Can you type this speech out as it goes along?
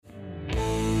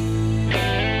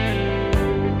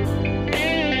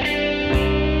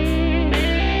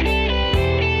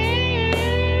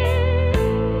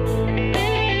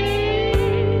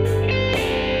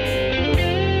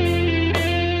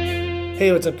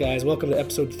Hey, what's up, guys? Welcome to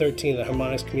episode 13 of the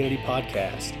Harmonics Community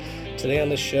Podcast. Today on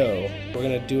the show, we're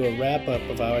going to do a wrap-up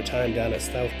of our time down at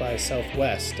South by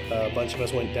Southwest. A bunch of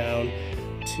us went down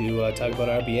to talk about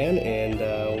RBN, and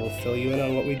we'll fill you in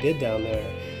on what we did down there.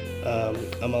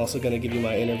 I'm also going to give you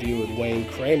my interview with Wayne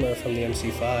Kramer from the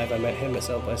MC5. I met him at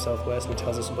South by Southwest, and he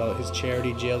tells us about his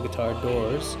charity Jail Guitar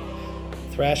Doors.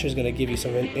 Thrasher's going to give you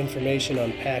some information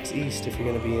on PAX East if you're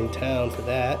going to be in town for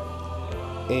that.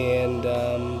 And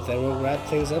then we'll wrap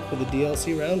things up with the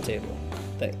DLC Roundtable.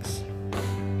 Thanks.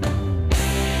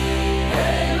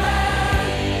 Hey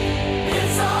man,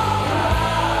 it's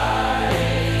alright.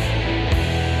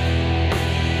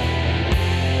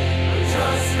 We're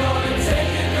just gonna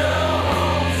take a girl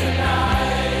home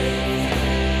tonight.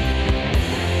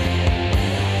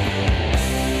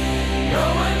 No,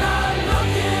 we're not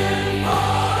looking for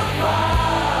a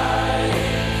fight.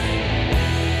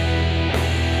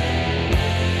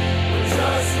 We're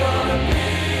just gonna be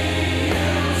you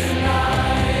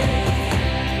tonight.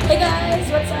 Hey guys,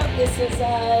 what's up? This is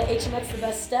HMX The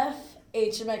Best Steph,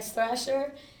 HMX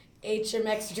Thrasher,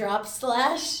 HMX Drop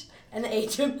Slash, and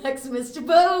HMX Mr.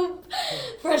 Boom.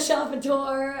 Fresh off a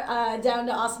tour down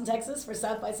to Austin, Texas for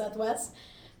South by Southwest.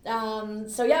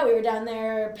 So yeah, we were down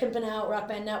there pimping out Rock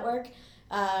Band Network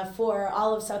for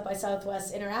all of South by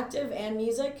Southwest Interactive and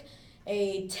music.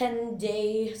 A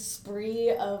 10-day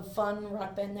spree of fun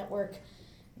Rock Band Network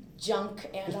junk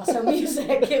and also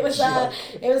music. It was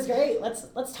great.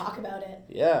 Let's talk about it.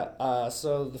 Yeah,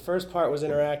 so the first part was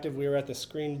interactive. We were at the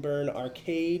Screen Burn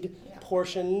arcade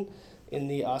portion in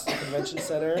the Austin Convention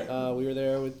Center. We were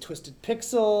there with Twisted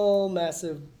Pixel,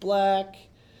 Massive Black,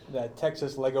 That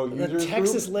Texas Lego users the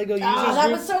Texas group. Lego users Oh, that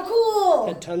group. was so cool.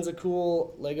 Had tons of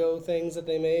cool Lego things that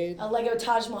they made. A Lego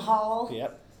Taj Mahal.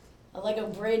 Yep. A Lego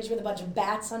bridge with a bunch of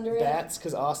bats under it. Bats,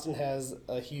 because Austin has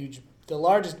the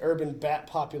largest urban bat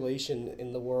population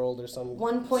in the world or some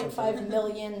 1.5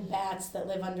 million bats that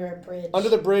live under a bridge. Under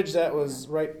the bridge that was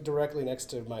right directly next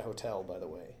to my hotel, by the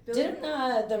way. Didn't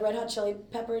the Red Hot Chili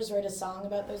Peppers write a song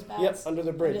about those bats? Yep, under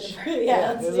the bridge.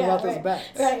 Yeah, it was about those bats.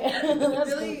 Right.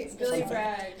 That's Billy cool.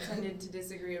 Bragg tended to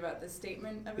disagree about the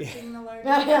statement of it being the largest.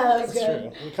 Yeah, that was That's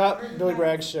good. true. We caught Billy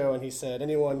Bragg's show, and he said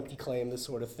anyone can claim this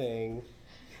sort of thing.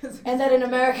 And that in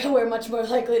America we're much more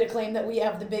likely to claim that we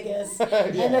have the biggest.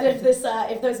 And that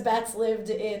if those bats lived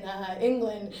in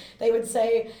England, they would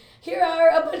say, here are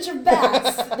a bunch of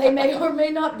bats. They may or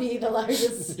may not be the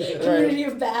largest community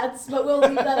of bats, but we'll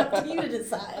leave that up to you to A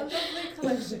decide. lovely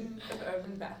collection of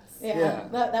urban bats. Yeah.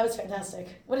 That was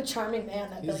fantastic. What a charming man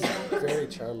that He's Billy Bragg is. very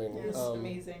charming. It was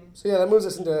amazing. So yeah, that moves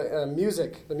us into the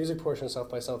music portion of South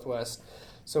by Southwest.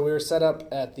 So we were set up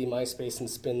at the MySpace and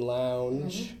Spin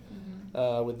Lounge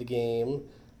with the game.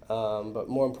 But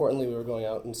more importantly, we were going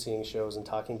out and seeing shows and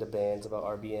talking to bands about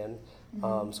RBN.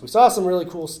 So we saw some really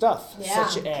cool stuff, Yeah.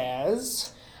 such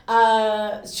as...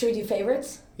 Should we do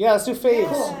favorites? Yeah, let's do faves.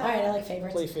 Cool. All right, I like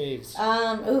favorites. Play faves.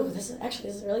 This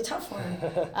is a really tough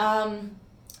one.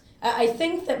 I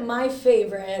think that my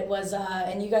favorite was,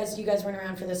 and you guys weren't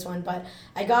around for this one, but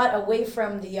I got away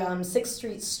from the 6th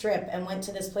Street Strip and went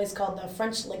to this place called the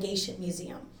French Legation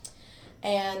Museum.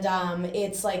 And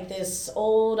it's like this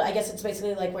old, I guess it's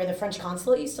basically like where the French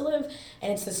consulate used to live.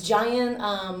 And it's this giant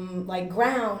like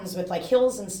grounds with like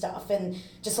hills and stuff and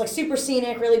just like super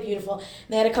scenic, really beautiful. And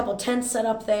they had a couple tents set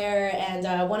up there,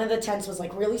 and one of the tents was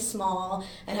like really small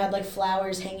and had like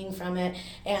flowers hanging from it.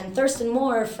 And Thurston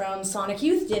Moore from Sonic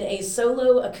Youth did a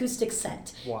solo acoustic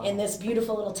set in this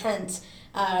beautiful little tent.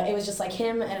 It was just like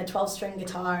him and a 12-string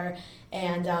guitar.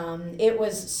 And it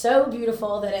was so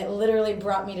beautiful that it literally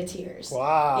brought me to tears.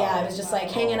 Wow. Yeah, it was just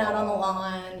like hanging out on the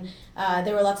lawn.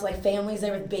 There were lots of like families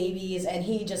there with babies, and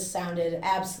he just sounded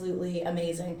absolutely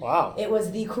amazing. Wow. It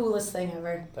was the coolest thing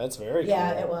ever. That's very cool.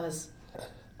 Yeah, it was.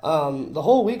 The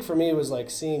whole week for me was like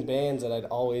seeing bands that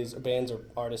bands or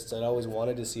artists I'd always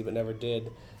wanted to see but never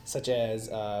did, such as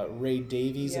Ray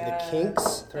Davies of the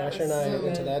Kinks. Thrasher and I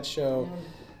went to that show. Yeah.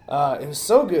 It was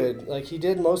so good. Like, he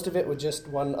did most of it with just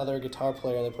one other guitar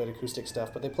player, and they played acoustic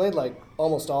stuff, but they played like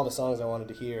almost all the songs I wanted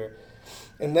to hear.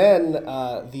 And then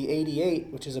the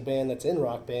 88, which is a band that's in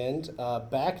Rock Band,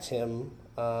 backed him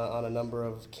on a number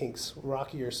of Kinks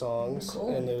rockier songs,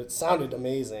 Cool. and it sounded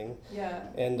amazing. Yeah.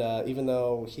 And even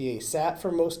though he sat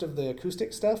for most of the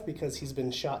acoustic stuff because he's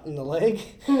been shot in the leg,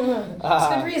 It's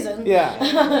a good reason.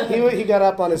 yeah, he got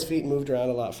up on his feet and moved around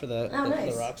a lot for the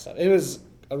Nice. rock stuff. It was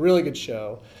a really good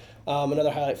show.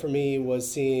 Another highlight for me was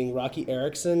seeing Rocky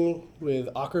Erickson with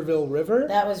Ockerville River.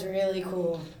 That was really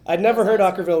cool. I'd never heard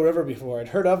Ockerville River before. I'd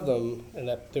heard of them and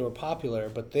that they were popular,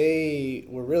 but they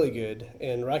were really good.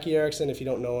 And Rocky Erickson, if you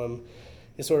don't know him,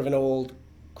 is sort of an old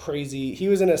crazy. He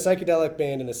was in a psychedelic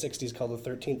band in the 60s called the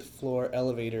 13th Floor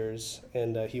Elevators,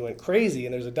 and he went crazy,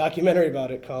 and there's a documentary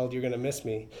about it called You're Gonna Miss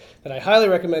Me that I highly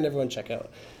recommend everyone check out.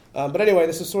 But anyway,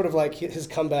 this is sort of like his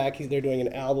comeback. They're doing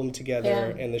an album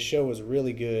together, and the show was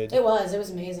really good. It was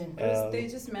amazing. They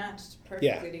just matched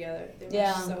perfectly together. They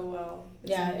matched so well.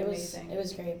 It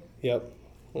was great. Yep.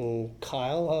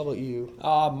 Kyle, how about you?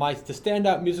 The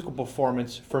standout musical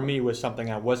performance for me was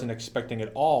something I wasn't expecting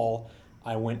at all.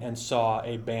 I went and saw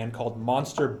a band called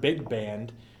Monster Big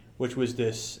Band, which was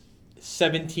this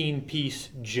 17-piece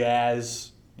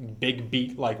jazz big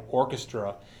beat like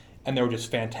orchestra, and they were just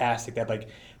fantastic. They had like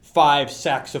 5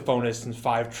 saxophonists and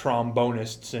 5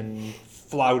 trombonists and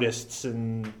flautists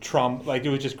and it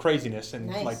was just craziness, and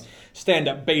like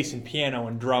stand-up bass and piano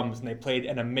and drums, and they played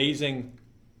an amazing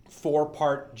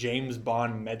 4-part James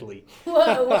Bond medley.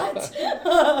 Whoa, what?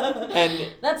 And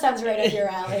that sounds right up your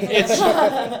alley.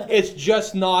 It's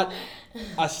just not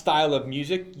a style of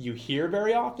music you hear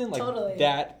very often. Like totally.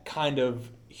 That kind of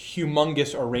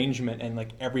humongous arrangement, and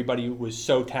like everybody was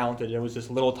so talented. It was this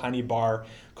little tiny bar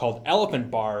called Elephant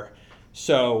Bar.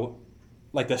 So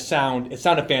like it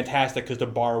sounded fantastic because the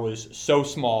bar was so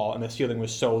small and the ceiling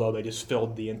was so low. They just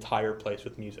filled the entire place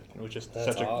with music. It was just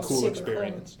such a cool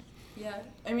experience. Cool. Yeah,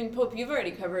 I mean, Pope, you've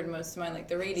already covered most of mine. Like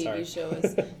the Ray Davies show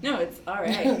is no, it's all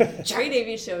right. The Ray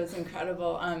Davies show is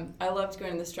incredible. I loved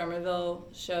going to the Strummerville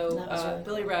show. Really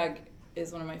Billy Bragg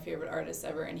is one of my favorite artists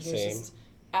ever, and he was just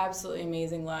absolutely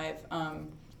amazing live.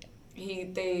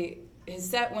 His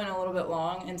set went a little bit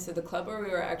long, and so the club where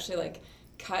we were actually like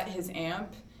cut his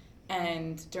amp.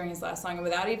 And during his last song,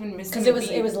 without even missing a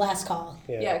beat. It was last call.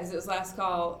 Yeah, because it was last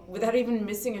call. Without even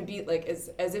missing a beat, like as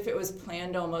if it was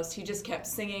planned almost. He just kept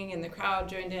singing, and the crowd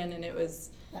joined in, and it was...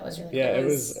 That was really cool. It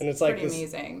was, and it's like pretty this,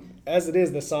 amazing. As it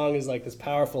is, the song is like this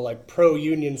powerful, like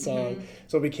pro-union song. Mm-hmm.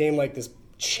 So it became like this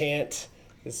chant,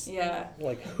 this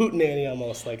like hootenanny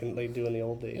almost, like they do in the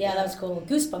old days. Yeah, that was cool.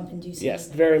 Goosebump inducing. Yes,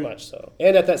 very much so.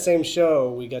 And at that same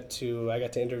show, I got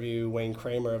to interview Wayne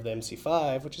Kramer of the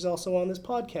MC5, which is also on this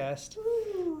podcast.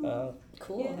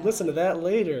 Cool. Yeah. Listen to that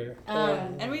later.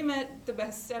 And we met the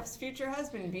best Steph's future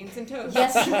husband, Beans and Toast.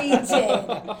 Yes, we did.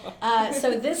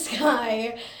 So this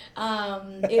guy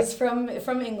is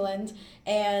from England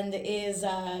and is,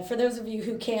 for those of you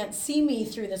who can't see me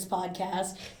through this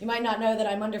podcast, you might not know that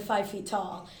I'm under 5 feet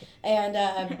tall.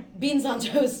 And Beans on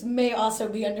Toast may also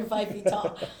be under 5 feet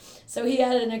tall. So he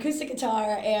had an acoustic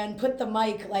guitar and put the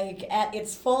mic like at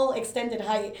its full extended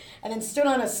height and then stood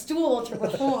on a stool to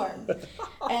perform.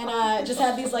 And just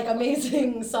had these like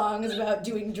amazing songs about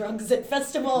doing drugs at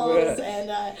festivals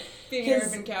and being an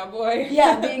urban cowboy.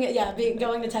 being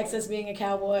going to Texas, being a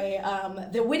cowboy.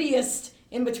 The wittiest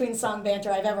in-between song banter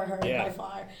I've ever heard by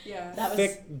far. Yeah. That was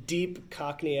thick, deep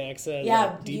Cockney accent.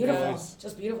 Yeah, deep beautiful. voice.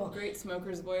 Just beautiful. Great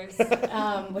smoker's voice.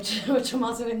 Which I'm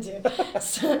also into.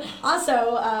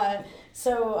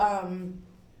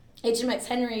 HMX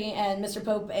Henry and Mr.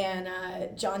 Pope and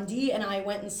John D. and I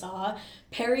went and saw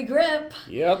Perry Grip.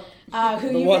 Yep. Who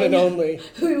the you one may and know, only.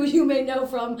 Who you may know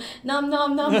from Nom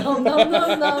Nom Nom Nom Nom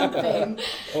Nom Nom fame.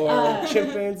 Or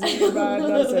Chimpanzee Ride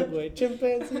on a Segway.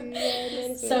 Chimpanzee Ride on a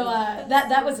Segway. So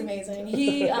that was amazing.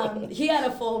 He had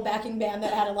a full backing band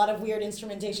that had a lot of weird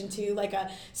instrumentation too, like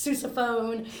a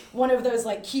sousaphone, one of those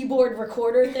like keyboard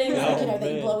recorder things, that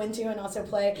you blow into and also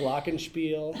play.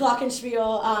 Glockenspiel.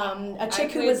 A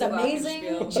chick who was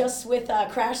amazing, just with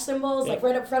crash cymbals, like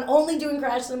right up front, only doing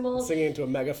crash cymbals. Singing into a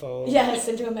megaphone. Yes,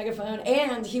 into a megaphone.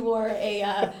 And he wore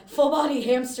a full-body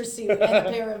hamster suit and a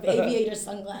pair of aviator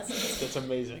sunglasses. That's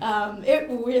amazing. It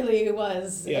really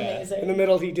was amazing. In the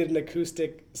middle, he did an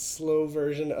acoustic, slow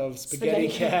version of Spaghetti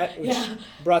Cat, which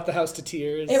brought the house to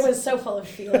tears. It was so full of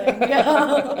feeling.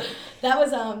 I think that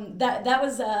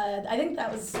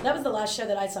was the last show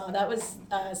that I saw. That was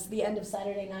the end of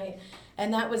Saturday night,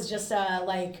 and that was just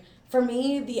for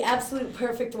me, the absolute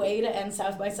perfect way to end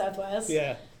South by Southwest.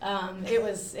 Yeah. It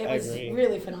was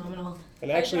really phenomenal.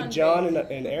 And actually, John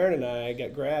and Aaron and I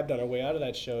got grabbed on our way out of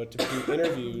that show to do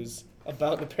interviews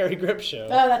about the Perry Grip show.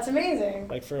 Oh, that's amazing.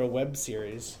 Like for a web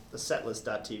series. The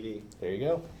setlist.tv. There you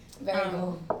go. Very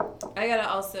cool. I gotta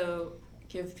also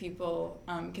give people,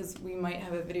 because we might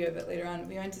have a video of it later on,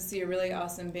 we went to see a really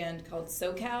awesome band called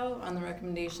SoCal on the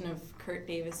recommendation of Kurt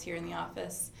Davis here in the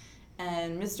office.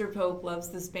 And Mr. Pope loves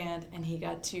this band, and he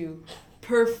got to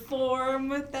perform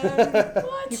with them.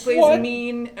 What? He plays a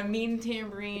mean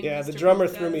tambourine. Yeah, Mr. the drummer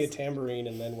Pope threw me a does. tambourine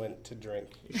and then went to drink.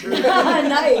 Sure?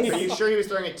 Nice. Are you sure he was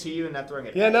throwing it to you and not throwing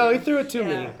it Yeah, at no, you? he threw it to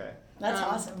me. Okay. That's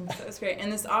awesome. So it was great.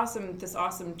 And this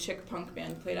awesome chick punk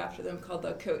band played after them called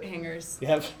the Coat Hangers.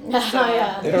 Yep.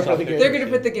 Yeah. They were really good. They're going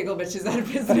to put the giggle bitches out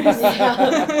of business.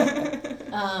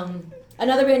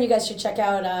 Another band you guys should check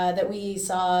out that we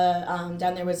saw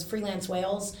down there was Freelance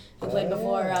Whales, who played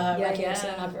before Rocky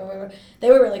Accident Opera. They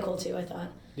were really cool too, I thought.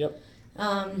 Yep.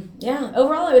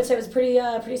 Overall, I would say it was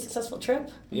pretty successful trip.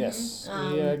 Yes,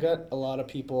 we got a lot of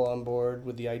people on board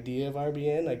with the idea of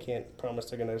RBN. I can't promise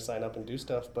they're going to sign up and do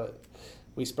stuff, but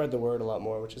we spread the word a lot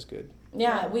more, which is good.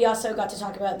 Yeah, we also got to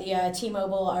talk about the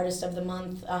T-Mobile Artist of the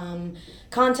Month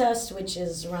contest, which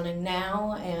is running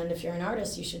now. And if you're an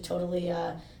artist, you should totally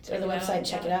go to the website,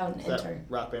 check it out, and enter.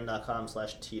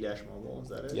 rockband.com/t-mobile, is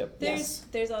that it? Yep.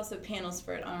 There's also panels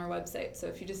for it on our website, so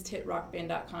if you just hit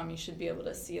rockband.com, you should be able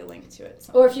to see a link to it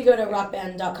somewhere. Or if you go to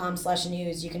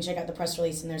rockband.com/news, you can check out the press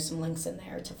release, and there's some links in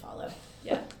there to follow.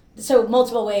 Yeah. So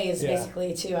multiple ways,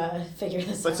 basically, to figure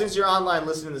this out. But since you're online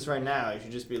listening to this right now, you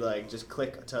should just be like, just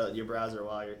click to your browser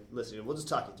while you're listening. We'll just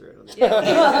talk you through it. Yeah. All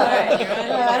right, you're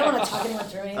right. I don't want to talk anyone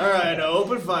through anything. All right,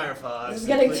 open Firefox. This is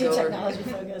getting Click too over. technology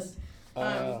focused.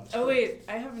 Oh wait,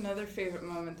 I have another favorite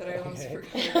moment that I almost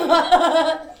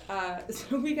forgot.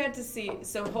 So we got to see,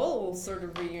 Hole sort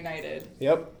of reunited.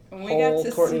 Yep. And we Whole got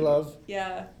to Courtney see, Love.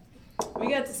 Yeah, we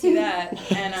got to see that,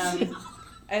 and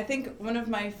I think one of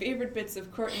my favorite bits of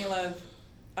Courtney Love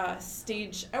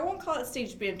stage, I won't call it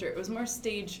stage banter, it was more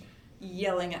stage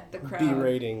yelling at the crowd.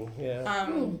 Berating, yeah.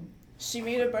 She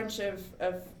made a bunch of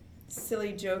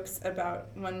silly jokes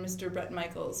about one Mr. Bret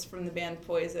Michaels from the band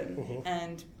Poison,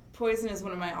 and Poison is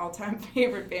one of my all-time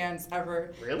favorite bands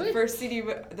ever. Really? The first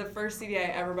CD I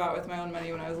ever bought with my own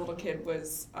money when I was a little kid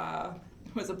was a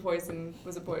Poison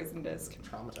disc.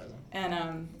 Traumatizing.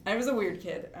 And I was a weird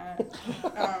kid.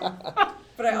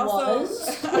 But I also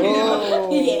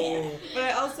Yeah. But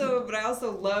I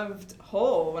also loved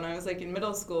Hole when I was like in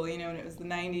middle school, and it was the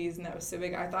 90s and that was so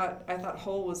big. I thought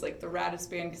Hole was like the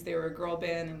raddest band because they were a girl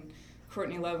band and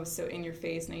Courtney Love was so in your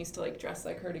face, and I used to like dress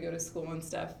like her to go to school and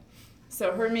stuff.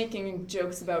 So her making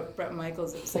jokes about Bret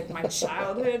Michaels, it was like my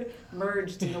childhood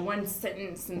merged into one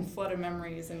sentence and flood of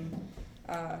memories, and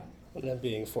And then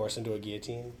being forced into a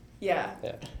guillotine. yeah.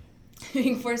 Yeah.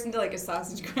 Being forced into like a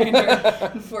sausage grinder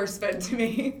and force fed to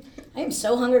me. I am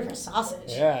so hungry for sausage.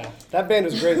 Yeah. That band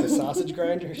was great, the Sausage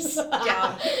Grinders.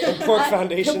 Yeah. The Pork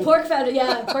Foundation. The Pork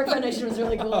Foundation was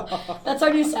really cool. That's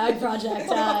our new side project.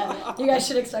 You guys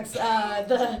should expect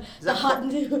the hot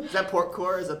new. Is that pork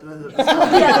core? Is that the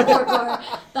Yeah, Pork Core.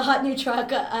 The hot new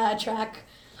track.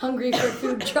 Hungry for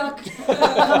Food truck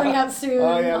coming out soon.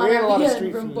 Oh, yeah, we had a lot of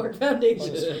street from food. Pork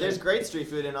Foundation. There's great street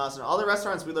food in Austin. All the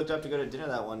restaurants we looked up to go to dinner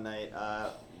that one night,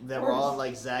 that were all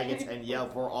like Zagat's and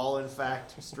Yelp, were all in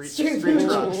fact street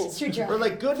trucks. Street truck. We're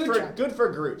like good for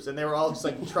groups, and they were all just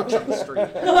like trucks on the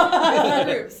street.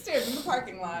 Groups, stairs in the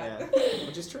parking lot. Yeah,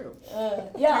 which is true.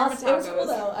 Yeah, it was Tacos. cool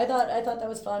though. I thought that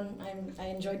was fun. I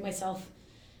enjoyed myself.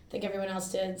 I think everyone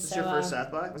else did. Is this So your first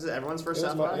South by? Was it everyone's first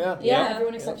South by? Yeah. yeah,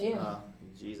 everyone except you.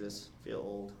 Jesus, feel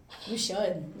old. You should.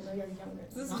 Even though you're younger.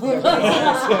 This is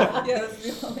yeah,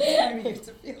 that's the only time you get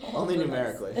to feel Only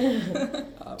numerically. Do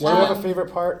you have a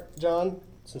favorite part, John?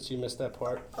 Since you missed that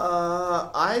part.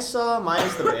 I saw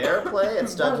Minus the Bear play at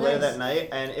Stud Play nice. that night,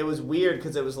 and it was weird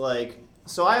because it was like.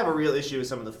 So I have a real issue with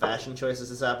some of the fashion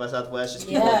choices at South by Southwest. Just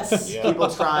people, Yes. people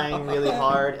trying really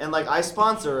hard, and like I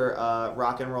sponsor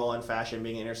rock and roll and fashion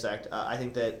being intersect. I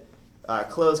think that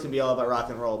clothes can be all about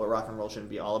rock and roll, but rock and roll shouldn't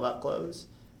be all about clothes.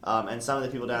 And some of the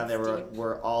people down there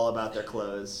were all about their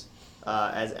clothes.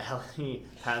 As Ellie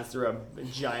pounds through a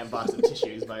giant box of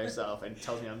tissues by herself and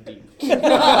tells me I'm deep.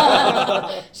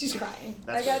 She's crying.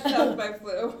 I got South by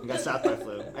flu. We got South by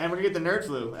flu. And we're going to get the Nerd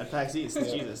Flu at PAX East.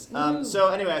 Jesus. So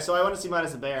anyway, I went to see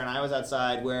Minus the Bear, and I was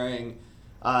outside wearing,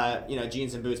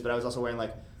 jeans and boots, but I was also wearing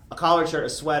like a collared shirt, a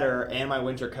sweater, and my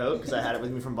winter coat because I had it with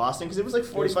me from Boston because it was like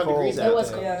 45 cold. degrees out It was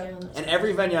there. cool. Yeah. Yeah. And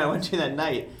every venue I went to that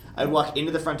night, I'd walk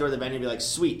into the front door of the venue and be like,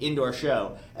 sweet, indoor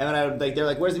show. And then I would they're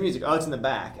like, where's the music? Oh, it's in the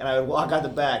back. And I would walk out the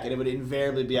back, and it would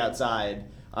invariably be outside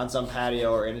on some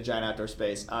patio or in a giant outdoor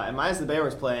space. And Minus the Bear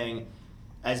was playing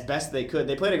as best they could.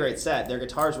 They played a great set. Their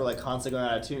guitars were like constantly going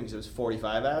out of tune because it was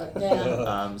 45 out.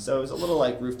 Yeah. So it was a little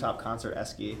like rooftop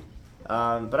concert-esque.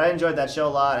 But I enjoyed that show a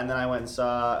lot, and then I went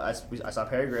and I saw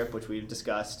Perry Grip, which we've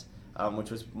discussed,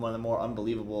 which was one of the more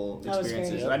unbelievable That was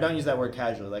experiences. great. And I don't use that word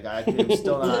casually. Like I'm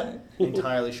still not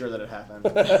entirely sure that it happened.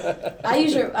 I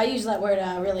use that word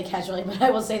really casually, but I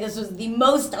will say this was the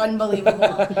most unbelievable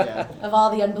Yeah. of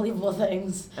all the unbelievable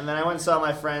things. And then I went and saw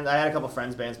my friend. I had a couple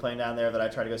friends bands playing down there that I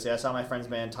tried to go see. I saw my friend's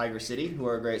band Tiger City, who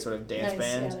are a great sort of dance Nice,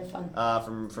 band yeah, they're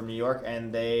fun. from New York,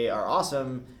 and they are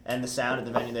awesome. And the sound at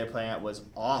the venue they were playing at was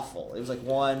awful. It was like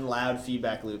one loud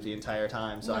feedback loop the entire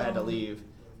time, so I had to leave.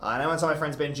 And I went and saw my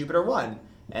friend's band Jupiter One,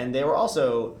 and they were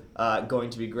also going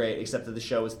to be great, except that the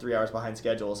show was 3 hours behind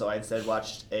schedule, so I instead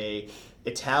watched a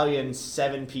Italian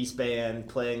 7-piece band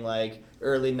playing like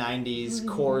early 90s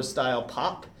core style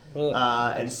pop.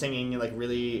 And singing like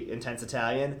really intense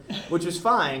Italian, which was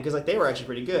fine because like they were actually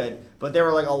pretty good, but there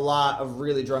were like a lot of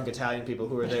really drunk Italian people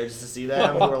who were there just to see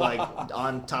them, who were like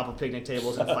on top of picnic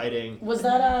tables and fighting. Was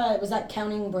that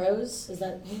Counting Bros? Is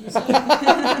that?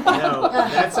 No,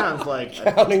 that sounds like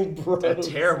Counting Bros. a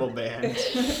terrible band.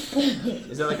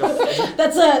 Is that like a?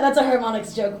 That's a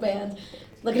harmonics joke band.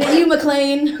 Looking at you,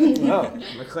 McLean. Oh.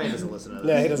 McLean doesn't listen to this.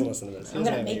 Yeah, he doesn't listen to this. He I'm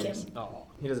doesn't gonna have make ears. him. Oh.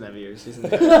 He doesn't have ears. He's in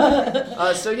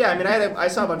the So yeah, I mean, I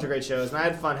saw a bunch of great shows, and I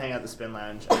had fun hanging out at the Spin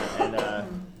Lounge and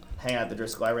hanging out at the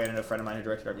Driscoll. I ran into a friend of mine who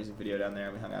directed our music video down there,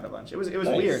 and we hung out a bunch. It was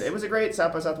Nice. weird. It was a great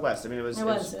South by Southwest. I mean, it was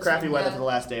crappy fun, weather yeah. for the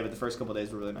last day, but the first couple of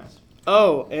days were really nice.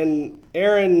 Oh, and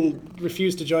Aaron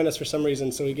refused to join us for some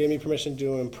reason, so he gave me permission to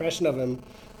do an impression of him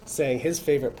saying his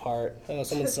favorite part. Oh,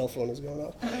 someone's cell phone is going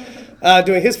off.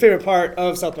 Doing his favorite part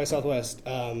of South by Southwest.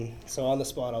 So on the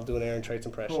spot, I'll do an Aaron Traits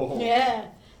impression. Oh. Yeah.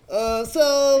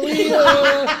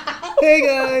 Hey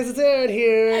guys, it's Aaron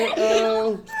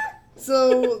here.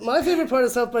 So my favorite part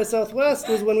of South by Southwest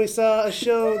was when we saw a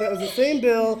show that was the same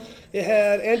bill. It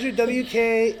had Andrew WK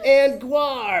and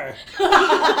Guar.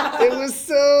 It was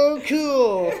so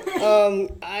cool.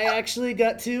 I actually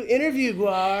got to interview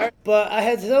Guar, but I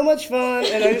had so much fun,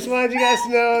 and I just wanted you guys to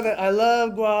know that I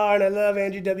love Guar and I love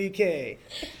Andrew WK.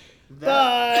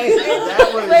 Bye.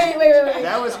 That was, Wait.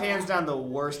 That was hands down the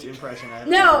worst impression I have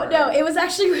No, ever no, heard. it was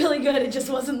actually really good. It just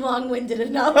wasn't long-winded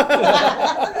enough.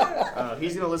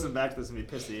 He's going to listen back to this and be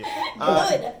pissy.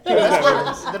 Good.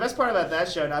 The best part about that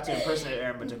show, not to impersonate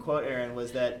Aaron, but to quote Aaron,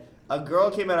 was that a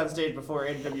girl came out on stage before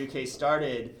NWK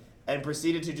started and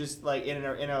proceeded to just like in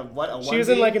a onesie. She was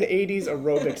in like an 80s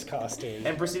aerobics costume.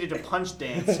 And proceeded to punch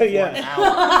dance for Yeah. an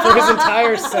hour. For his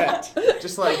entire set.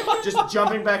 Just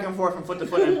jumping back and forth from foot to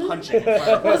foot and punching. In front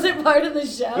of Was it part of the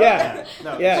show? Yeah.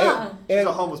 No, Yeah. she's And-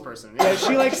 a homeless person. Yeah,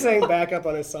 she like sang backup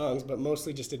on his songs, but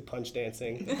mostly just did punch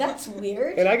dancing. That's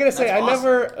weird. And I gotta say, That's I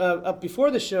never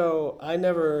before the show, I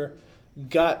never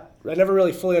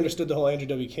really fully understood the whole Andrew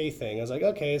WK thing. I was like,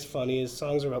 okay, it's funny. His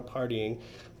songs are about partying,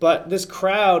 but this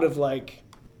crowd of like,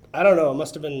 I don't know, it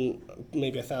must have been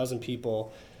maybe 1,000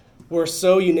 people, were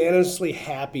so unanimously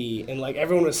happy, and like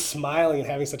everyone was smiling and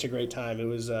having such a great time. It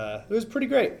was pretty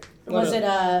great. Was it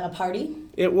a party?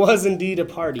 It was indeed a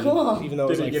party, Cool. even though it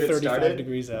was Did like you get it 35 started?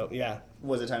 degrees out. Yeah,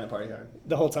 Was it time to party hard?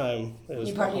 the whole time it was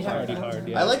You partied hard the whole hard. time.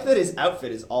 Yeah. I like that his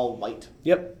outfit is all white.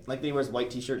 Yep. Like that he wears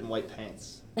white t-shirt and white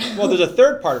pants. Well, there's a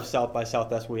third part of South by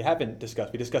Southwest we haven't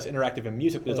discussed. We discussed interactive and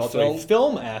music, but there's Oh, also film? a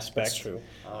film aspect. That's true.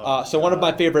 So one of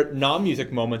my favorite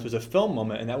non-music moments was a film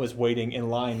moment, and that was waiting in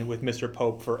line with Mr.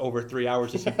 Pope for over 3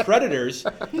 hours to see Predators,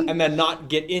 and then not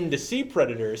get in to see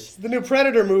Predators. The new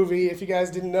Predator movie. If you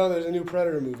guys didn't know, there's a new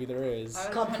Predator movie. There is. It's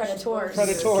called Predators.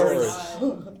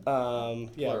 Yeah, we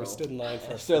Plural. stood in line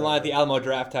for. Stood in line at the Alamo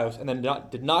Draft House, and then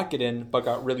did not get in, but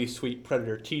got really sweet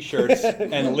Predator T-shirts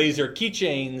and laser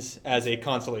keychains as a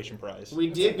consolation prize. We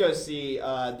did go see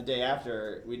the day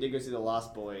after. We did go see the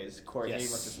Lost Boys Court Yes.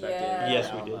 Haim retrospective. Yeah. at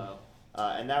Yes, we Alamo.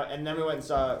 And then we went and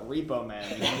saw Repo Man,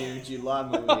 the new Jude Law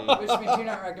movie. Which we do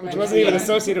not recommend. Which wasn't even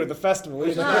associated with the festival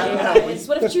either. Guys,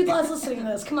 what if Jude Law's listening to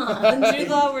this? Come on. Jude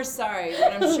Law, we're sorry,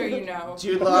 but I'm sure you know.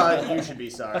 Jude Law, you should be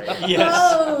sorry. Yes.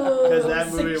 Oh, 'Cause that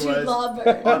sick movie Jude was- Law burn.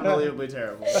 Unbelievably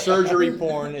terrible. Surgery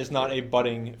porn is not a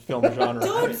budding film genre.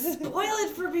 Don't spoil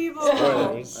it for people.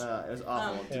 Spoilers. It was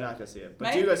awful. Do Yeah. not go see it. But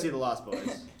My- do go see the Lost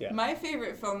Boys. Yeah. My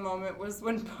favorite film moment was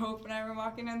when Pope and I were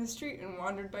walking down the street and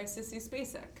wandered by Sissy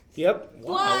Spacek. Yep.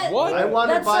 What? I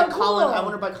wandered That's by so Colin. cool. I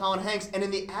wandered by Colin Hanks, and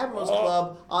in the Admirals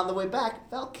Club on the way back,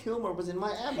 Val Kilmer was in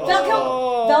my Admirals. Val,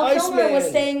 Oh, Val Kilmer Iceman. was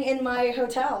staying in my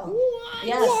hotel.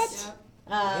 Yes.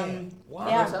 Wow.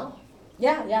 Yeah. Hotel?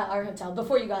 Yeah, our hotel.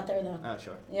 Before you got there, though. Oh,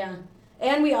 sure. Yeah.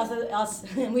 And we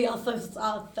also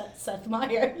saw Seth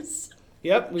Meyers.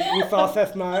 Yep. We saw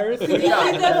Seth Meyers. Who'd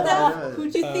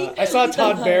you think? I saw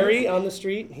Todd Seth Barry Meyers. on the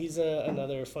street. He's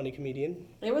another funny comedian.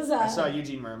 It was. I saw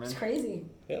Eugene Merman. It's crazy.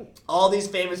 Yeah. All these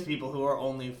famous people who are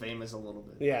only famous a little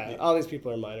bit. Yeah. All these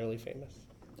people are minorly famous.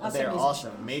 Also They're musicians.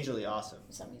 awesome. Majorly awesome.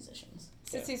 Some musicians.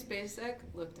 Sissy Spacek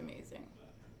looked amazing.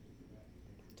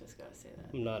 Just gotta say that.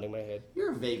 I'm nodding my head.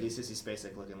 You're a vaguely Sissy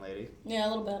Spacek looking lady. Yeah, a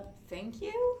little bit. Thank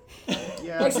you.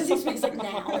 Yeah. Like Sissy Spacek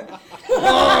now.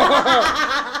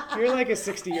 You're like a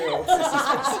 60-year-old. You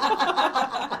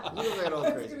look like an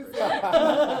old crazy person.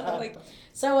 Like,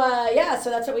 So so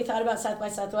that's what we thought about South by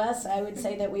Southwest. I would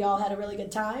say that we all had a really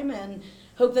good time, and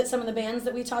hope that some of the bands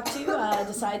that we talked to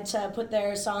decide to put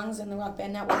their songs in the Rock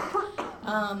Band Network.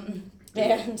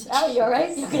 band. Oh, you all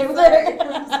right? You okay over there?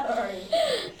 I'm sorry.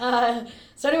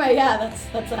 So anyway, yeah, that's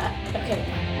that. Okay.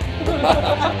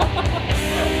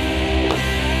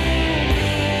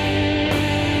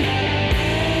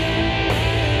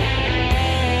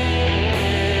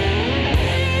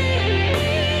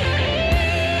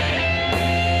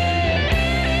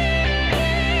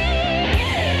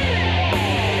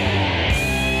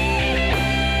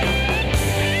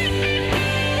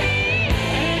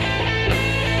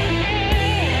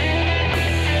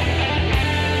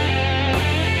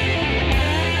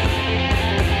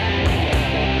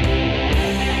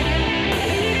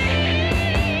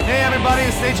 Everybody,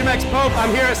 it's HMX Pope. I'm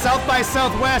here at South by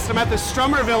Southwest. I'm at the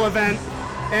Strummerville event,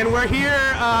 and we're here.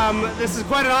 This is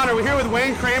quite an honor. We're here with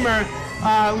Wayne Kramer,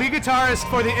 lead guitarist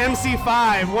for the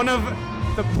MC5, one of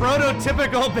the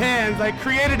prototypical bands that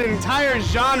created an entire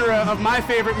genre of my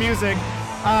favorite music.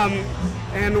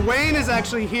 And Wayne is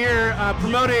actually here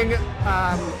promoting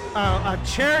a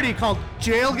charity called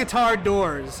Jail Guitar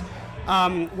Doors.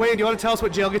 Wayne, do you want to tell us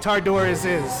what Jail Guitar Doors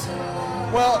is?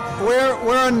 Well,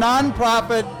 we're a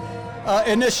non-profit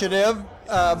initiative,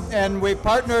 and we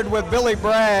partnered with Billy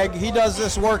Bragg. He does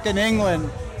this work in England.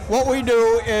 What we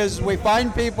do is we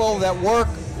find people that work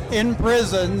in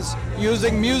prisons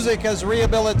using music as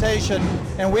rehabilitation,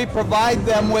 and we provide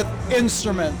them with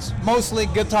instruments, mostly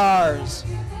guitars.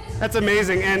 That's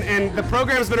amazing, and the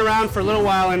program's been around for a little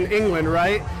while in England,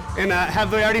 right? And have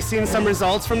they already seen some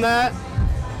results from that?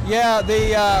 Yeah,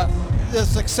 the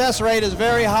success rate is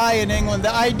very high in England.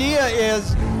 The idea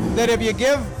is that if you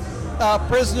give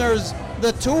prisoners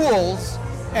the tools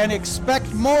and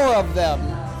expect more of them,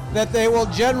 that they will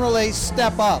generally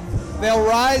step up. They'll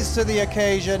rise to the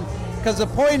occasion, because the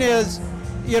point is,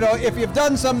 you know, if you've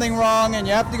done something wrong and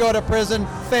you have to go to prison,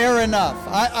 fair enough.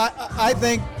 I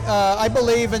think, I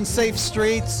believe in safe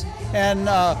streets, and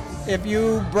if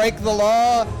you break the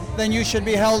law, then you should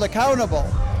be held accountable.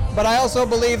 But I also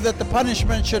believe that the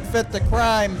punishment should fit the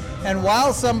crime, and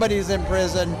while somebody's in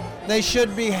prison, they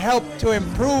should be helped to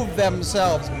improve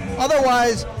themselves.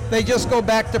 Otherwise, they just go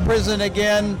back to prison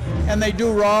again, and they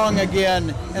do wrong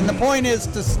again. And the point is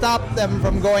to stop them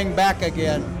from going back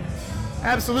again.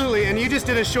 Absolutely, and you just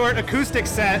did a short acoustic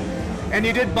set, and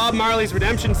you did Bob Marley's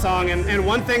Redemption Song, and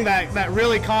one thing that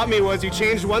really caught me was you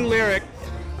changed one lyric,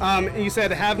 and you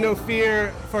said, "Have no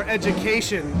fear for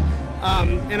education."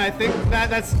 And I think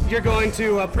that's you're going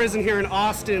to a prison here in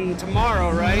Austin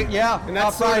tomorrow, right? Yeah, and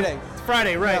that's Friday.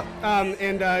 Friday, right? Yeah.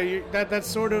 That's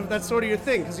sort of your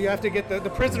thing, because you have to get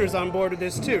the prisoners on board with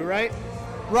this too, right?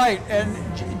 Right, and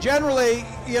generally,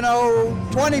 you know,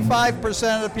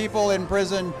 25% of the people in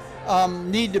prison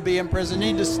need to be in prison,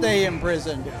 need to stay in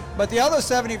prison. Yeah. But the other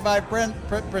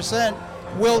 75%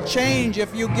 will change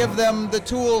if you give them the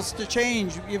tools to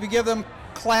change, if you give them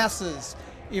classes,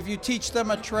 if you teach them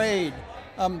a trade.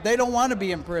 They don't want to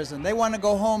be in prison. They want to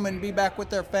go home and be back with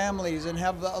their families and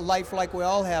have a life like we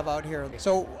all have out here.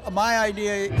 So my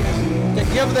idea is to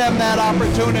give them that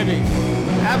opportunity.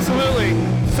 Absolutely.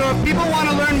 So if people want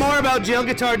to learn more about Jail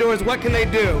Guitar Doors, what can they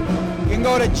do? You can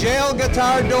go to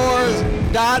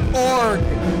jailguitardoors.org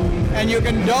and you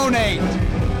can donate.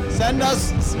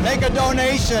 Make a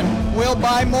donation. We'll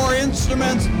buy more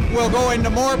instruments. We'll go into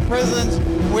more prisons.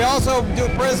 We also do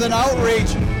prison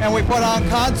outreach, and we put on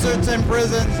concerts in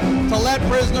prisons to let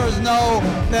prisoners know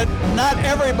that not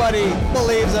everybody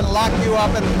believes in lock you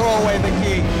up and throw away the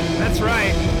key. That's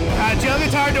right. Jail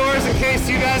Guitar Doors, in case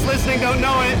you guys listening don't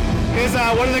know it, is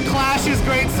one of the Clash's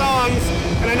great songs.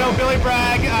 And I know Billy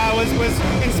Bragg was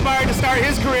inspired to start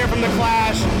his career from the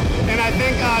Clash. And I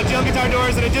think Jail Guitar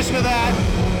Doors, in addition to that,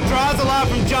 draws a lot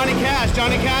from Johnny Cash.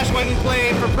 Johnny Cash went and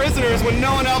played for prisoners when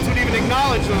no one else would even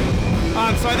acknowledge them.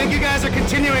 So I think you guys are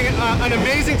continuing an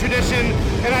amazing tradition,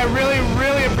 and I really,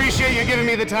 really appreciate you giving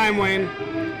me the time, Wayne.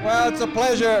 Well, it's a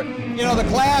pleasure. You know, the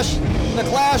Clash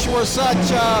were such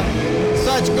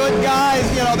good guys.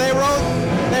 You know, they wrote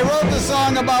the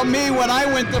song about me when I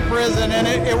went to prison, and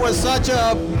it was such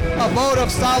a vote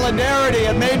of solidarity.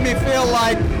 It made me feel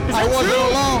like I wasn't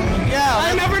alone. Yeah.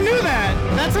 I never knew that.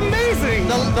 That's amazing.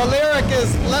 The lyric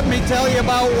is, "Let me tell you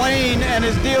about Wayne and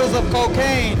his deals of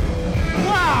cocaine."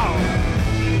 Wow.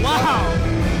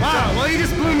 Well, you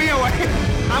just blew me away.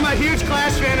 I'm a huge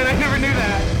Clash fan, and I never knew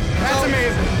that. That's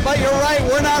amazing. But you're right,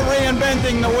 we're not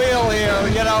reinventing the wheel here.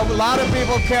 You know, a lot of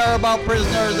people care about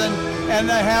prisoners, and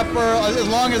they have for as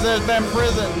long as there's been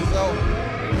prison. So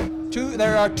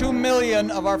there are 2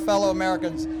 million of our fellow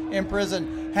Americans in prison.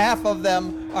 Half of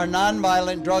them are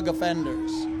nonviolent drug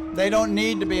offenders. They don't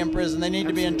need to be in prison, they need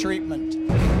to be in treatment.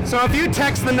 So if you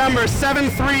text the number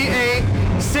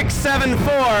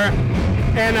 738-674,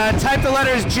 and type the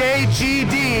letters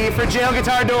JGD for Jail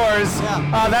Guitar Doors.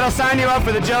 Yeah. That'll sign you up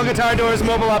for the Jail Guitar Doors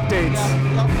mobile updates.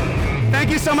 Thank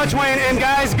you so much, Wayne. And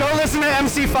guys, go listen to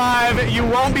MC5. You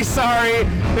won't be sorry.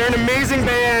 They're an amazing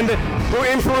band who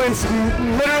influenced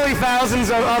literally thousands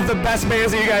of the best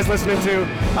bands that you guys listening to.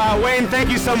 Wayne, thank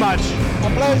you so much. A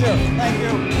pleasure. Thank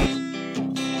you.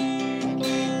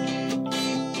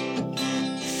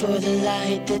 For the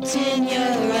light that's in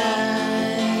your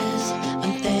eyes,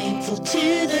 I'm thankful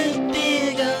to the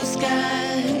big old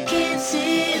sky who can't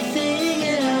see a thing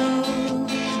at all,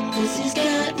 'cause he's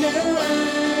got no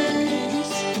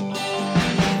eyes.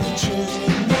 The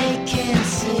children, they can't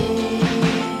see,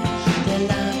 they're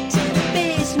locked in a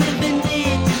basement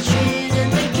beneath the trees,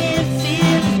 and they can't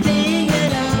feel a thing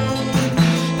at all.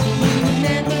 Do you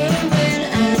remember when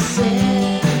I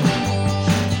said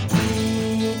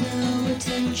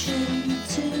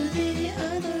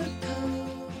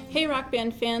Hey Rock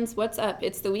Band fans, what's up?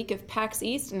 It's the week of PAX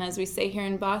East, and as we say here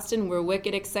in Boston, we're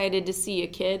wicked excited to see you,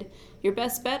 kid. Your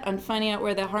best bet on finding out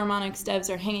where the Harmonix devs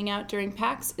are hanging out during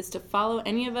PAX is to follow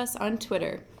any of us on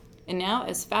Twitter. And now,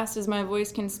 as fast as my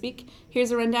voice can speak,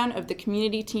 here's a rundown of the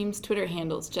community team's Twitter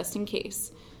handles, just in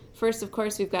case. First, of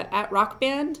course, we've got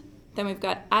 @RockBand, then we've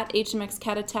got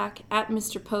 @HMXCatAttack,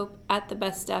 @MrPope,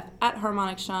 @TheBestStuff,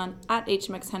 @HarmonixSean,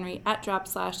 @HMXHenry,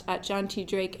 @DropSlash,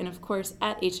 @JohnTDrake, and of course,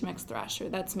 @HMXThrasher.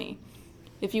 That's me.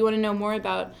 If you want to know more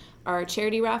about our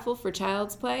charity raffle for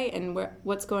Child's Play and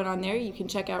what's going on there, you can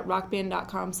check out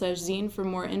rockband.com/zine for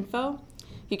more info.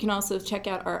 You can also check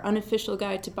out our unofficial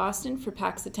guide to Boston for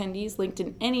PAX attendees, linked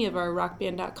in any of our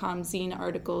rockband.com zine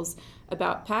articles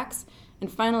about PAX.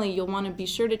 And finally, you'll want to be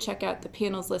sure to check out the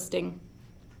panels listing.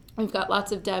 We've got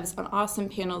lots of devs on awesome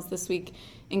panels this week,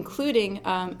 including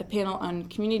a panel on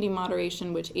community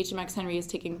moderation, which HMX Henry is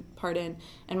taking part in,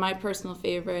 and my personal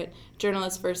favorite,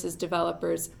 journalists versus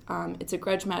developers. It's a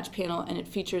grudge match panel, and it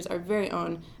features our very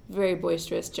own, very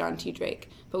boisterous John T. Drake.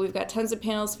 But we've got tons of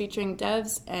panels featuring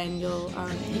devs, and you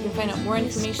can find out more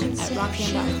information at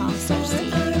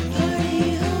rockband.com/zine.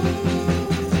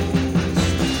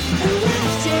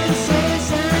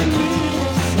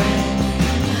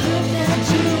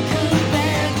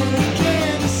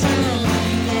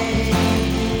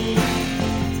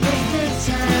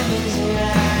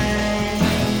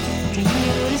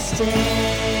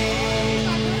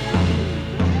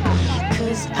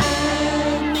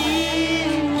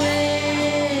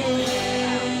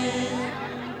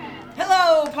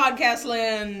 Hello, Podcast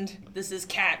Land. This is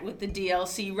Kat with the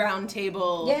DLC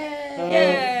Roundtable.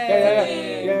 Yay!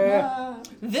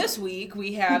 This week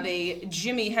we have a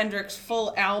Jimi Hendrix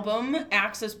full album,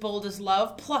 Axis Bold as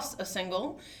Love, plus a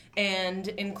single. And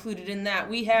included in that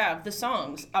we have the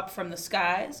songs Up From the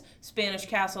Skies, Spanish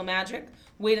Castle Magic,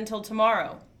 Wait Until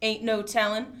Tomorrow, Ain't No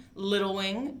Tellin', Little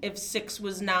Wing, If 6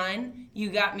 Was 9, You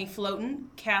Got Me Floatin',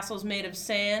 Castles Made of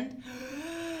Sand,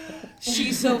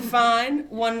 She's So Fine,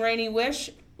 One Rainy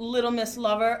Wish, Little Miss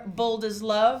Lover, Bold as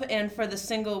Love, and for the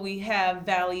single we have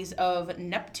Valleys of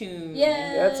Neptune.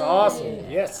 Yeah. That's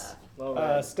awesome. Yes.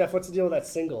 Steph, what's the deal with that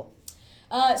single?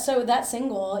 So that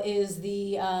single is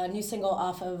the new single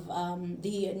off of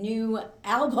the new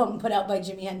album put out by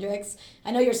Jimi Hendrix.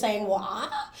 I know you're saying,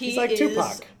 what? He's like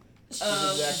Tupac.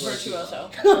 Virtuoso.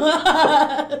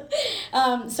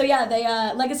 So yeah, they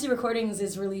Legacy Recordings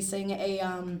is releasing a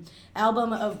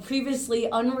album of previously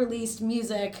unreleased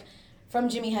music from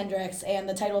Jimi Hendrix, and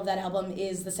the title of that album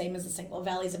is the same as the single,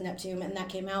 Valleys of Neptune, and that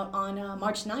came out on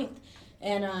March 9th,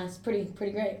 and it's pretty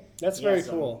great. That's very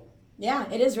cool. Yeah,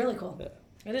 it is really cool. Yeah.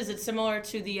 It is. It's similar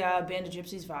to the Band of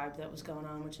Gypsies vibe that was going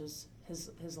on, which is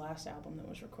his last album that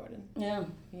was recorded. Yeah.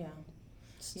 Yeah.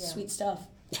 Sweet stuff.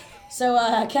 So,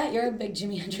 Kat, you're a big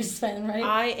Jimi Hendrix fan, right?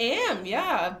 I am,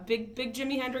 yeah. Big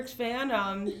Jimi Hendrix fan.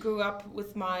 Grew up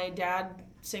with my dad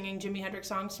singing Jimi Hendrix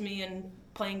songs to me and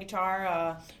playing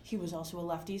guitar. He was also a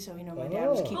lefty, so my dad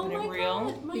was keeping it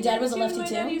real. Your dad was a lefty too? My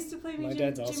dad used to play My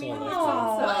dad's also Jimi a Hendrix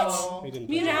lefty. also.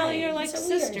 Me and Allie are like So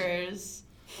weird. sisters.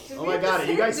 Oh my god, are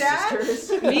you guys sisters?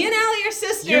 Me and Allie are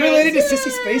sisters. You're related to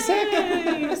Sissy Spacek?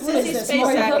 Sissy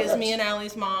Spacek is me and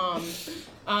Allie's mom.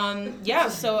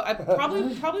 So I probably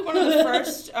one of the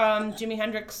first Jimi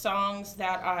Hendrix songs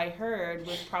that I heard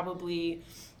was probably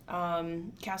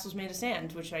Castles Made of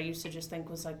Sand, which I used to just think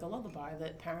was like the lullaby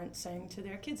that parents sang to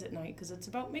their kids at night, because it's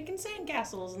about making sand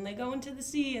castles and they go into the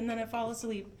sea and then I fall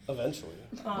asleep. Eventually.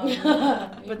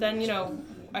 But then,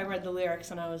 I read the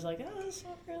lyrics and I was like, oh, that's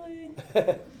not really...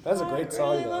 That's a great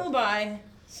song, really though. lullaby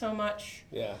so much.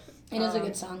 Yeah. It is a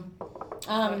good song.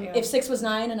 yeah. If 6 Was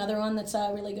 9, another one that's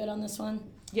really good on this one.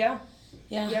 Yeah.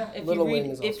 Yeah. If Little you Wing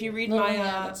read is if also you read Little my Wing,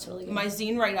 yeah, that's totally good. my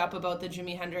zine write up about the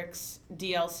Jimi Hendrix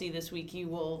DLC this week,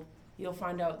 you'll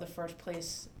find out the first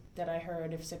place that I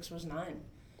heard if 6 was 9.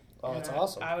 Oh, And that's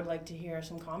awesome. I would like to hear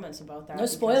some comments about that. No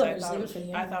because spoilers, I thought leave it it was, for the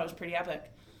end. I thought it was pretty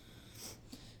epic.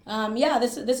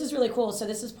 This is really cool. So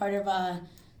this is part of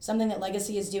something that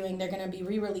Legacy is doing. They're going to be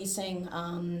re-releasing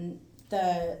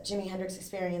the Jimi Hendrix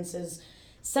Experience's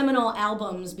seminal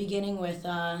albums, beginning with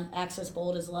Access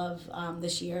Bold as Love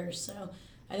this year. So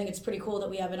I think it's pretty cool that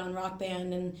we have it on Rock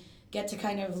Band and get to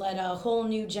kind of let a whole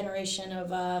new generation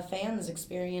of fans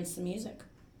experience the music.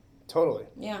 Totally.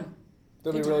 Yeah.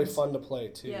 It'll Good be really times. fun to play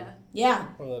too. Yeah. Yeah.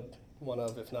 One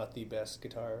of, if not the best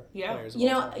guitar Yeah. players of You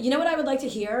all know, time. you know what I would like to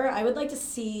hear? I would like to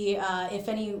see if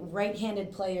any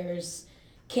right-handed players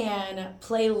can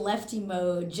play lefty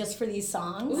mode just for these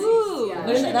songs. Ooh,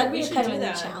 Yeah. That'd we be should kind of do a new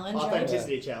that. challenge, right?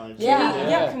 Authenticity challenge. Yeah.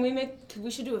 Yeah, we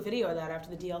should do a video of that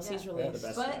after the DLC's Yeah. The released.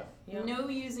 best But stuff. Yeah. no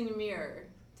using a mirror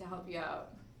to help you out.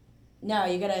 No,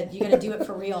 you gotta do it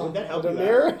for real. Would that help With a you out?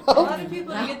 mirror? A lot of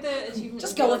people to get the achievement.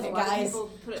 Just in go with videos, it, a lot of guys. people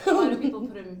a lot of people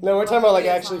put a No, we're talking about like videos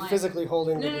actually online. physically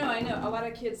holding No, the I know. A lot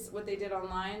of kids, what they did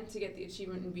online to get the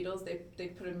achievement in Beatles, they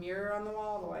put a mirror on the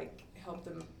wall to like help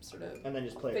them sort of And then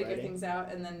just play figure righty. things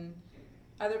out, and then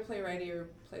either play righty or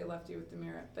play lefty with the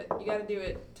mirror. But you got to do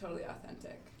it totally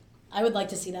authentic. I would like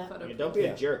to see that. Photo Yeah, don't be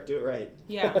Yeah. a jerk. Do it right.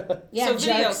 Yeah. Yeah, So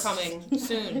video jerks. coming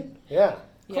soon. Yeah.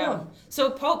 Yeah. Cool. So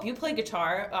Pope, you play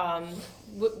guitar.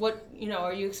 What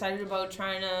are you excited about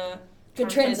trying to Good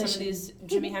play some of transition. these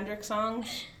Jimi Hendrix songs?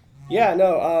 Yeah,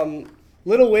 no,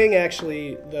 Little Wing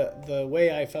actually, the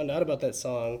way I found out about that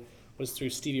song was through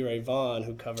Stevie Ray Vaughan,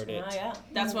 who covered it. Ah, yeah.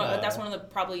 That's one of the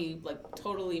probably like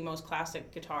totally most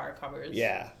classic guitar covers.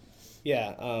 Yeah.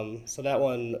 So that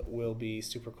one will be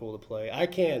super cool to play. I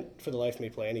can't, for the life of me,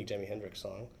 play any Jimi Hendrix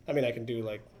song. I mean, I can do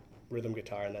like rhythm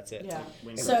guitar and that's it. Yeah.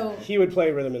 So He would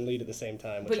play rhythm and lead at the same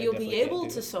time, which But I you'll definitely be can't able do.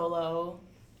 to solo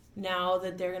now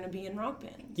that they're going to be in Rock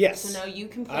Band. Yes. So now you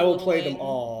can play I will Little play them Wing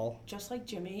all. just like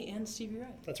Jimmy and Stevie Ray.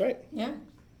 That's right. yeah,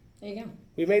 there you go.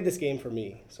 We made this game for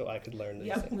me, so I could learn these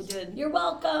Yep, we things. did. You're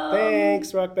welcome.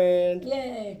 Thanks, Rock Band.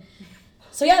 Yay.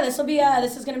 So yeah, this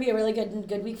is gonna be a really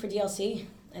good week for DLC.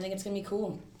 I think it's gonna be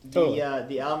cool. Totally.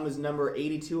 The album is number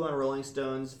 82 on Rolling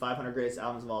Stone's 500 Greatest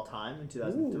Albums of All Time in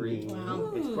 2003. Ooh.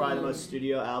 Wow. It's probably the most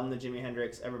studio album that Jimi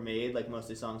Hendrix ever made. Like, most of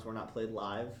these songs were not played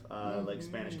live. Like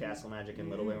Spanish Castle Magic and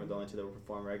Little Wing were the only two that were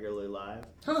performed regularly live.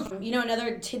 Huh. You know,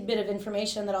 another tidbit of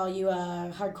information that all you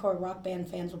hardcore Rock Band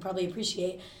fans will probably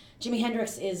appreciate. Jimi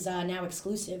Hendrix is now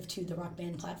exclusive to the Rock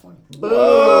Band platform. Boom!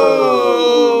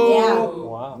 Yeah.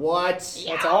 Wow. What?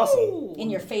 That's awesome.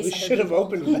 In your face. We other should have people.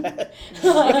 opened that.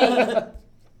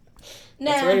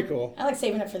 Nah, That's very cool. I like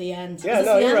saving it for the end. Yeah, Is this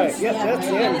no, the you're end? right. Yeah, that's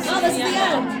the end. Oh, this is the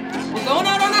end. We're going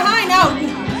out on a high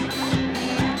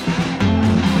note.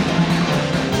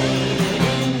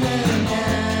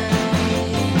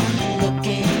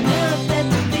 Looking up at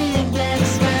the big black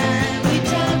sky, we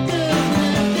talk of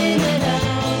nothing at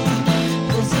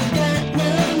all, 'cause we've got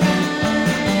no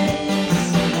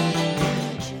lives.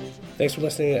 Thanks for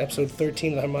listening to episode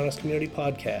 13 of the Harmonics Community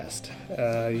Podcast.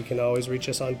 You can always reach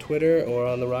us on Twitter or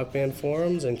on the Rock Band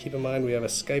forums, and keep in mind we have a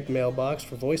Skype mailbox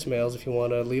for voicemails if you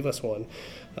want to leave us one.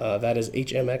 That is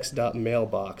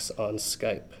hmx.mailbox on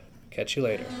Skype. Catch you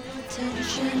later.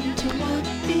 Attention to what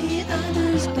the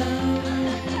others bow.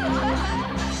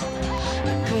 A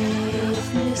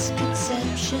grave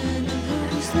misconception of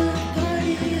who's the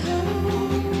party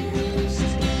host.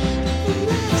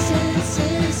 Laughs and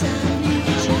says, I need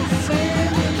your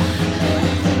friend.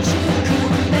 Hope that you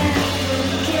come back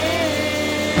again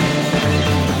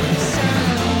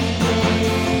someday.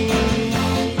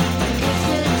 If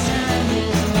the time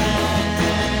is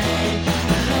right,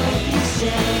 I hope you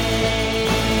say.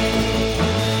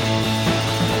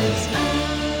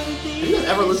 Do you guys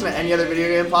ever listen to any other video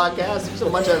game podcast? There's a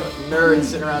bunch of nerds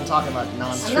sitting around talking about I'm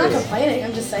not non-truth. complaining.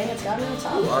 I'm just saying it's got to the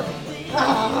top. You are complaining.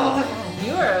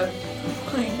 You are.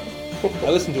 I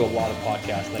listen to a lot of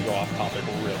podcasts and they go off topic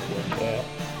real quick. Yeah.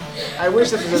 I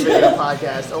wish this was a video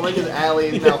podcast, only because Allie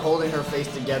is now holding her face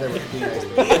together with the penis.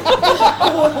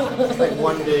 It's like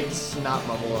one big snot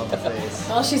bubble on the face.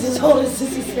 Well, she's as old as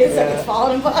Sissy's face like it's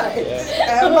falling apart.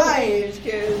 At my age,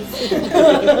 kids.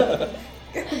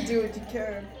 Do what you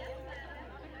can.